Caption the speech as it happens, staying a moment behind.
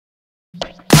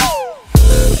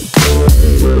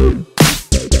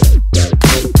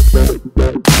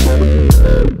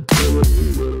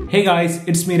Hey guys,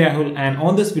 it's me Rahul, and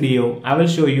on this video I will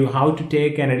show you how to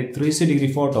take and edit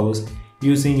 360-degree photos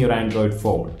using your Android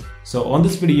phone. So on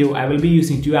this video I will be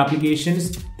using two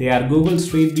applications. They are Google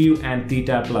Street View and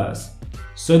Theta Plus.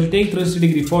 So to take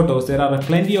 360-degree photos, there are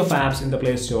plenty of apps in the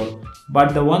Play Store,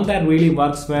 but the one that really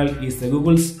works well is the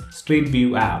Google's Street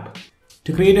View app.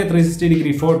 To create a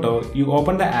 360-degree photo, you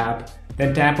open the app,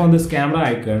 then tap on this camera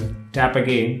icon, tap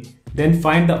again, then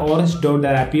find the orange dot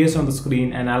that appears on the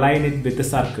screen and align it with the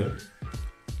circle.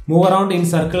 Move around in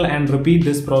circle and repeat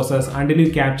this process until you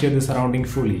capture the surrounding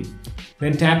fully.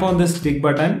 Then tap on this tick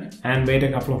button and wait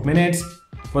a couple of minutes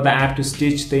for the app to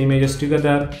stitch the images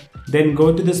together. Then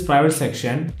go to this private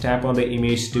section, tap on the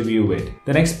image to view it.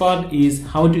 The next part is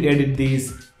how to edit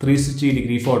these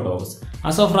 360-degree photos.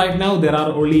 As of right now, there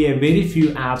are only a very few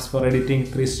apps for editing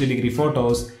 360-degree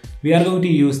photos. We are going to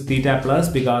use Theta Plus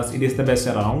because it is the best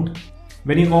around.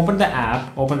 When you open the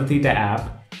app, open the Theta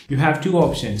app, you have two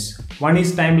options. One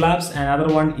is time lapse and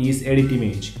another one is edit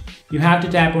image. You have to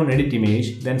tap on edit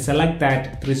image, then select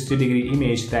that 360-degree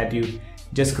image that you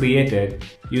just created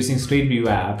using Street View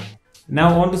app.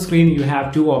 Now on the screen you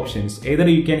have two options. Either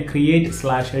you can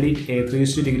create/edit a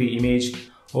 360-degree image,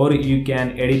 or you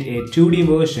can edit a 2D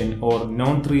version or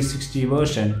non-360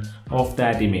 version of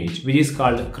that image, which is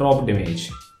called cropped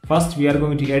image. First, we are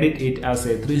going to edit it as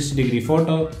a 360-degree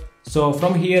photo. So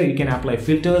from here you can apply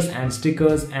filters and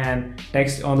stickers and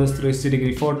text on this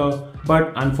 360-degree photo.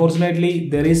 But unfortunately,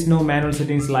 there is no manual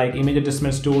settings like image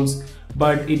adjustments tools,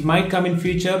 but it might come in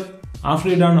future. After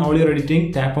you've done all your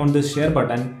editing, tap on this share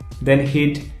button, then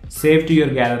hit save to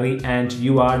your gallery and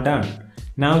you are done.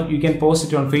 Now you can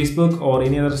post it on Facebook or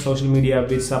any other social media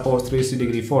which supports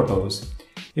 360-degree photos.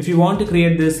 If you want to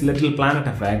create this little planet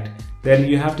effect, then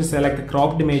you have to select the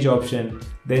cropped image option,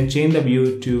 then change the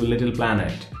view to little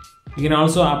planet. You can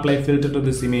also apply filter to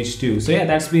this image too. So yeah,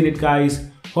 that's been it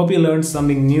guys. Hope you learned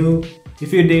something new.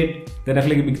 If you did, then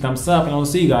definitely give a big thumbs up, and I'll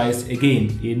see you guys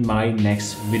again in my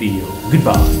next video.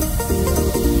 Goodbye.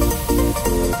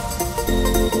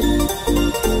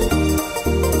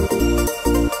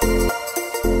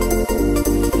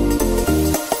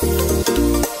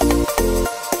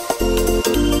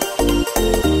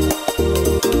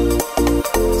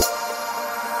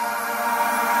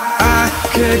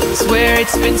 Could swear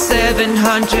it's been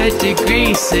 700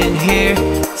 degrees in here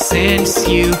since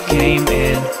you came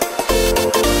in.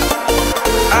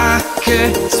 I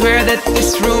could swear that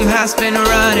this room has been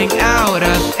running out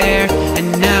of air,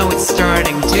 and now it's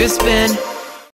starting to spin.